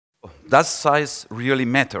Does size really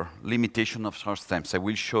matter? Limitation of short stems. I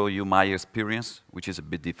will show you my experience, which is a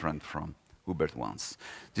bit different from Hubert one's.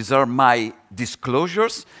 These are my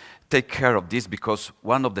disclosures. Take care of this because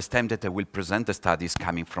one of the stems that I will present the study is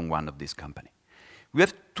coming from one of these companies. We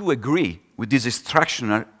have to agree with this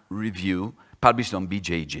instructional review published on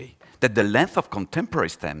BJJ that the length of contemporary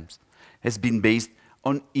stems has been based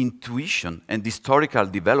on intuition and historical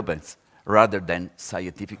developments rather than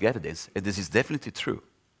scientific evidence, and this is definitely true.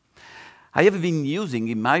 I have been using,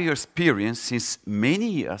 in my experience, since many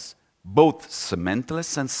years, both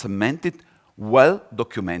cementless and cemented,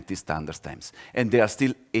 well-documented standard stems, and they are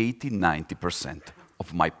still 80–90%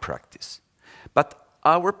 of my practice. But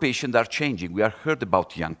our patients are changing. We have heard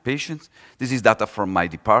about young patients. This is data from my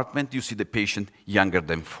department. You see the patient younger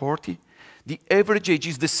than 40. The average age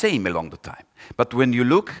is the same along the time. But when you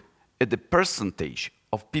look at the percentage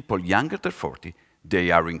of people younger than 40,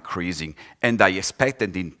 they are increasing. And I expect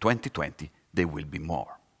that in 2020, they will be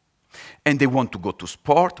more. And they want to go to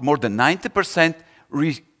sport. More than 90%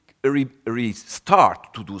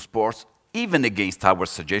 restart to do sports, even against our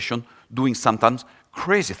suggestion, doing sometimes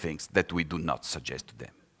crazy things that we do not suggest to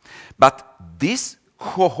them. But this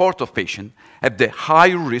cohort of patients have the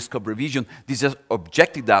higher risk of revision. This is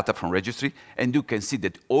objective data from registry, and you can see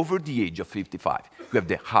that over the age of 55, you have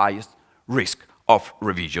the highest risk of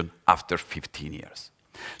revision after 15 years.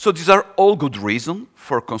 So these are all good reasons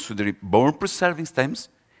for considering bone-preserving stems,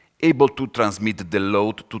 able to transmit the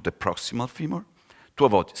load to the proximal femur, to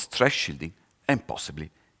avoid stress shielding and possibly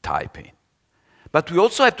thigh pain. But we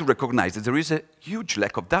also have to recognize that there is a huge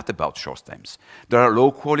lack of data about short stems. There are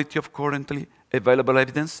low quality of currently available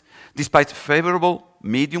evidence. Despite favorable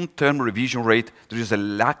medium-term revision rate, there is a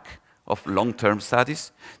lack of long-term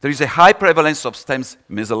studies. There is a high prevalence of stems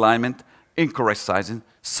misalignment, incorrect sizing,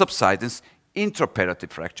 subsidence, intraoperative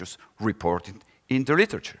fractures reported in the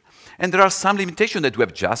literature. And there are some limitations that we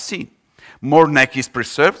have just seen. More neck is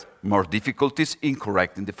preserved, more difficulties in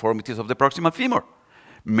correcting deformities of the proximal femur.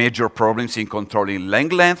 Major problems in controlling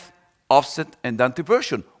leg length, offset, and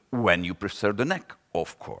anteversion when you preserve the neck,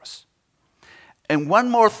 of course. And one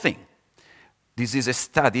more thing. This is a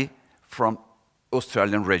study from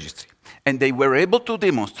Australian registry. And they were able to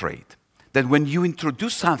demonstrate that when you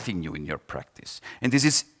introduce something new in your practice, and this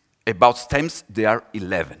is about stems, there are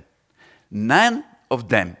 11. None of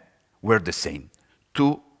them were the same.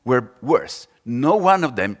 2 were worse. No one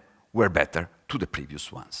of them were better to the previous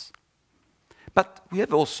ones. But we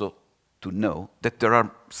have also to know that there are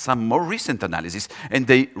some more recent analyses, and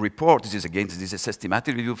they report, this is again, this is a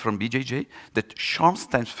systematic review from BJJ, that short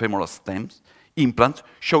stems femoral stems implants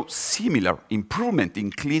show similar improvement in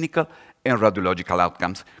clinical and radiological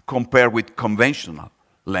outcomes compared with conventional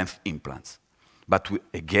length implants. But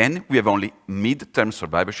again, we have only mid-term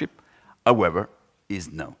survivorship, however,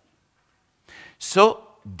 is known. So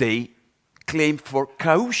they claim for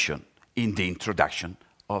caution in the introduction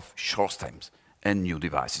of short stems and new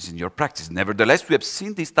devices in your practice. Nevertheless, we have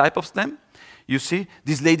seen this type of stem. You see,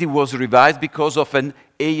 this lady was revised because of an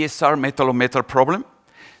ASR metal-on-metal problem.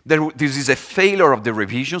 This is a failure of the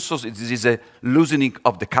revision, so this is a loosening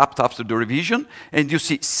of the cap after the revision. And you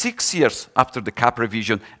see 6 years after the cap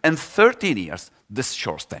revision and 13 years, this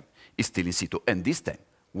short stem is still in situ. And this stem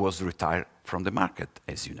was retired from the market,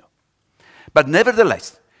 as you know. But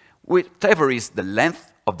nevertheless, whatever is the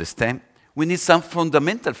length of the stem, we need some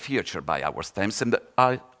fundamental feature by our stems and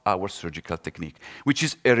our surgical technique, which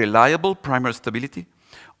is a reliable primary stability,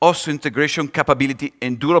 osseointegration capability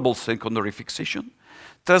and durable secondary fixation,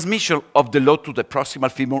 transmission of the load to the proximal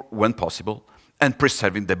femur when possible, and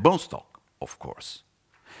preserving the bone stock, of course.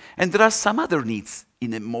 And there are some other needs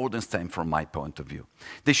in a modern stem from my point of view.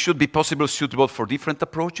 They should be possibly suitable for different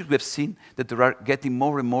approaches. We have seen that there are getting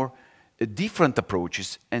more and more different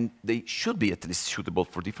approaches, and they should be at least suitable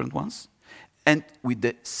for different ones, and with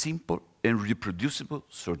the simple and reproducible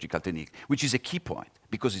surgical technique, which is a key point,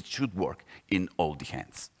 because it should work in all the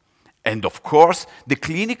hands. And of course, the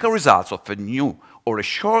clinical results of a new or a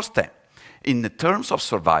short stem in the terms of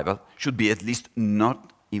survival should be at least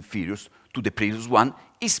not inferior to the previous one,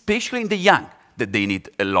 especially in the young, that they need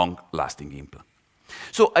a long-lasting implant.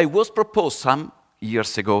 So I was proposed some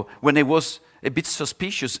years ago, when I was a bit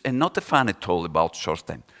suspicious and not a fan at all about short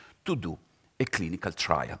stem, to do a clinical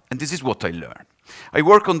trial. And this is what I learned. I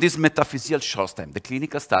work on this Methaphyseal short stem, the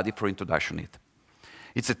clinical study for introduction it.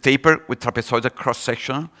 It's a taper with trapezoidal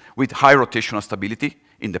cross-section with high rotational stability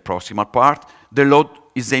in the proximal part. The load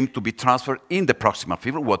is aimed to be transferred in the proximal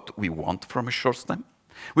femur, what we want from a short stem,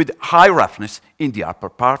 with high roughness in the upper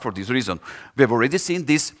part. For this reason, we have already seen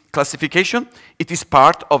this classification. It is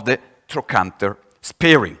part of the trochanter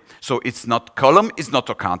sparing. So it's not column, it's not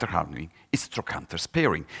trochanter hardening, it's trochanter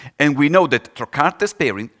sparing. And we know that trochanter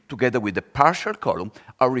sparing, together with the partial column,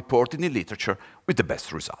 are reported in literature with the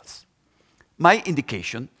best results. My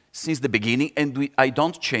indication since the beginning, and I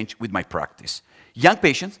don't change with my practice. Young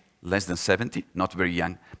patients, less than 70, not very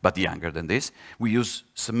young, but younger than this, we use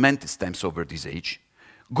cemented stems over this age.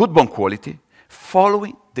 Good bone quality,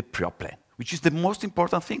 following the pre-op plan, which is the most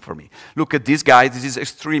important thing for me. Look at this guy, this is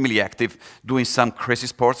extremely active, doing some crazy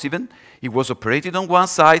sports even. He was operated on one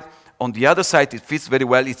side, on the other side it fits very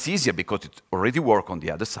well, it's easier because it already worked on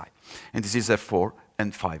the other side. And this is a 4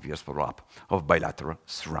 and 5 years follow-up of bilateral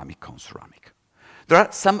ceramic con ceramic. There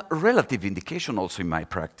are some relative indications also in my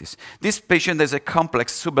practice. This patient has a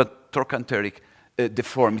complex subtrochanteric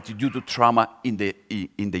deformity due to trauma in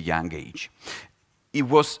the young age. It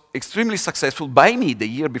was extremely successful by me the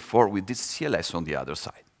year before with this CLS on the other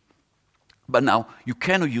side. But now you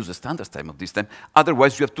cannot use a standard stem of this stem,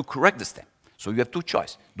 otherwise you have to correct the stem. So you have two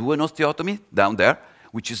choices. Do an osteotomy down there,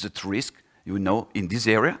 which is at risk, you know, in this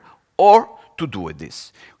area, or to do with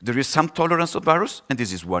this. There is some tolerance of virus, and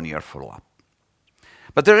this is 1 year follow-up.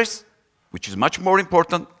 But there is, which is much more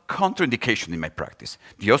important, contraindication in my practice.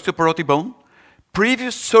 The osteoporotic bone,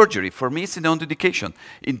 previous surgery, for me it's an indication.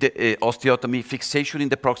 In the osteotomy, fixation in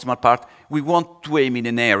the proximal part, we want to aim in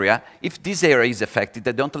an area. If this area is affected,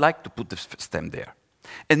 I don't like to put the stem there.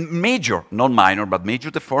 And major, not minor, but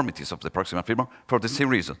major deformities of the proximal femur for the same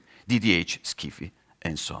reason, DDH, SCIFI,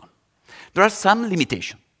 and so on. There are some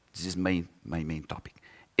limitations. This is my main topic.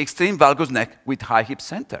 Extreme valgus neck with high hip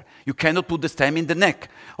center. You cannot put the stem in the neck.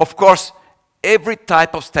 Of course, every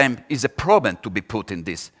type of stem is a problem to be put in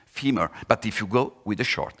this femur, but if you go with a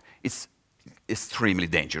short, it's extremely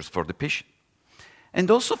dangerous for the patient. And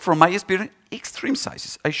also, from my experience, extreme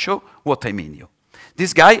sizes. I show what I mean you.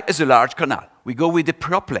 This guy has a large canal. We go with the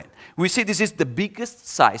pre-op plan. We see this is the biggest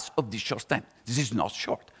size of this short stem. This is not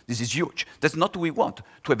short. This is huge. That's not what we want,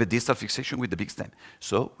 to have a distal fixation with the big stem.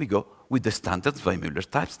 So we go with the standard Weimüller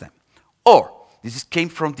type stem. Or, this came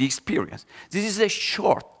from the experience. This is a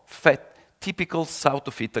short, fat, typical south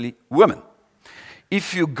of Italy woman.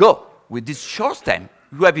 If you go with this short stem,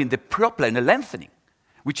 you have in the pre-op plan a lengthening,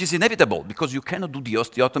 which is inevitable because you cannot do the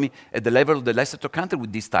osteotomy at the level of the lesser trochanter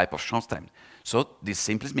with this type of short stem. So this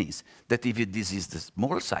simply means that if this is the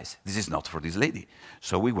small size, this is not for this lady.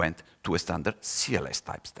 So we went to a standard CLS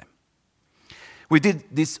type stem. We did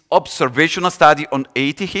this observational study on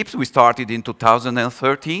 80 hips. We started in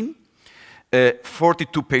 2013.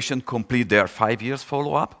 42 patients complete their 5 years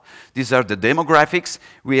follow-up. These are the demographics.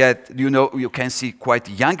 We had, you can see quite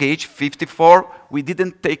young age, 54. We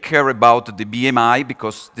didn't take care about the BMI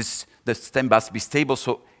because the stem must be stable,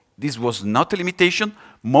 so this was not a limitation.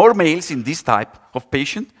 More males in this type of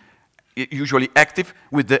patient, usually active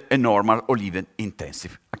with a normal or even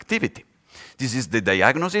intensive activity. This is the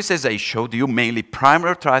diagnosis, as I showed you, mainly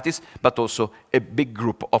primary arthritis, but also a big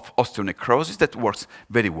group of osteonecrosis that works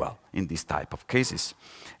very well in this type of cases.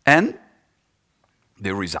 And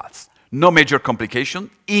the results. No major complication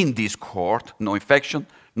in this cohort, no infection,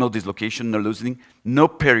 no dislocation, no loosening, no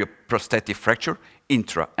perioprosthetic fracture,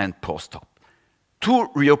 intra and post-op. 2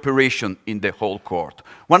 reoperations in the whole cohort.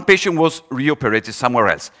 One patient was reoperated somewhere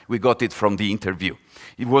else. We got it from the interview.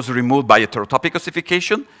 It was removed by a pterotopic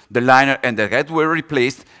ossification. The liner and the head were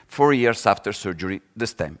replaced. 4 years after surgery, the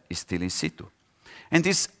stem is still in situ. And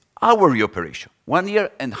this is our reoperation, 1.5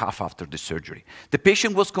 years after the surgery. The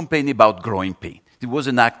patient was complaining about growing pain. It was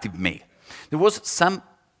an active male. There was some,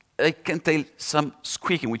 I can tell, some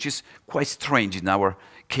squeaking, which is quite strange in our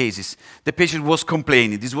cases. The patient was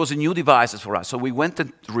complaining. This was a new device for us, so we went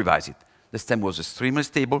and revised it. The stem was extremely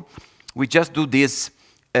stable. We just do this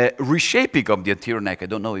reshaping of the anterior neck. I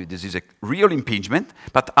don't know if this is a real impingement,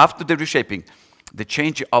 but after the reshaping, the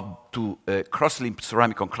change up to cross-limb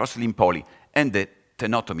ceramic on cross-limb poly and the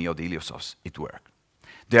tenotomy of the iliopsoas, it worked.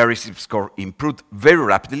 The RSI score improved very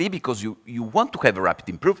rapidly because you want to have a rapid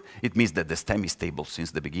improve. It means that the stem is stable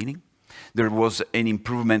since the beginning. There was an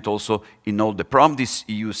improvement also in all the this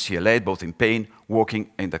EU CLA, both in pain,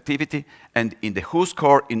 walking, and activity, and in the WHO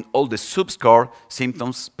score, in all the sub-score,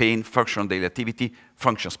 symptoms, pain, functional daily activity,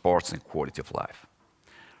 function sports, and quality of life.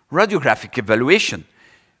 Radiographic evaluation.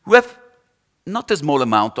 We have not a small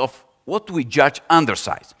amount of what we judge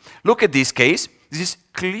undersize. Look at this case. This is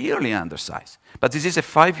clearly undersized, but this is a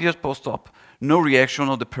 5 years post-op. No reaction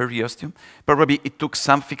on the periosteum. Probably it took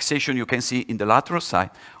some fixation, you can see in the lateral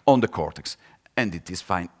side, on the cortex. And it is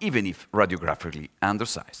fine, even if radiographically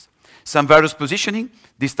undersized. Some varus positioning,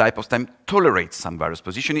 this type of stem tolerates some varus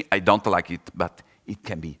positioning. I don't like it, but it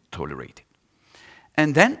can be tolerated.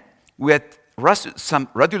 And then we had some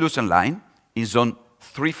radiolucent line in zone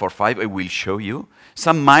 3, 4, 5, I will show you.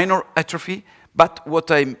 Some minor atrophy, but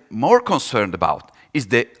what I'm more concerned about is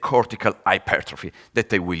the cortical hypertrophy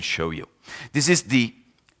that I will show you. This is the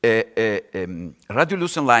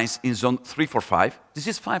radiolucent lines in zone 3, 4, 5. This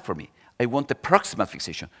is fine for me. I want a proximal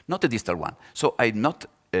fixation, not a distal one. So I'm not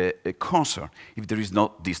concerned if there is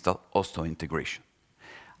no distal osteointegration.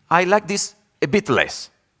 I like this a bit less.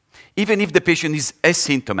 Even if the patient is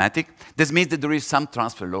asymptomatic, this means that there is some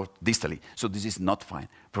transfer load distally. So this is not fine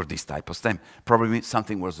for this type of stem. Probably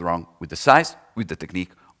something was wrong with the size, with the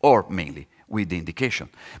technique, or mainly with the indication.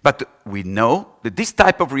 But we know that this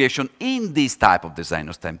type of reaction in this type of design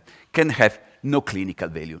of stem can have no clinical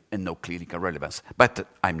value and no clinical relevance. But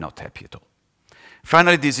I'm not happy at all.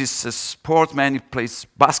 Finally, this is a sportsman. He plays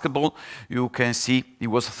basketball. You can see he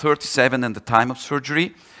was 37 at the time of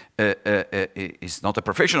surgery. He's not a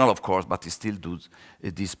professional, of course, but he still does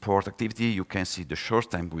this sport activity. You can see the short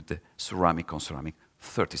stem with the ceramic on ceramic,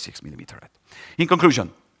 36 millimeter head. In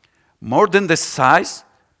conclusion, more than the size,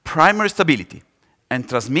 primary stability, and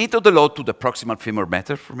transmit of the load to the proximal femur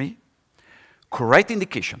matter for me. Correct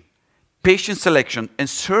indication, patient selection, and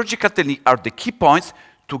surgical technique are the key points,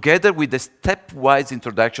 together with the stepwise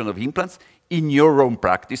introduction of implants in your own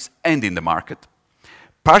practice and in the market.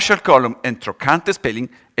 Partial column and trochanter spelling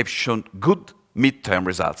have shown good midterm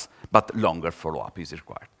results, but longer follow-up is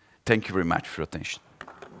required. Thank you very much for your attention.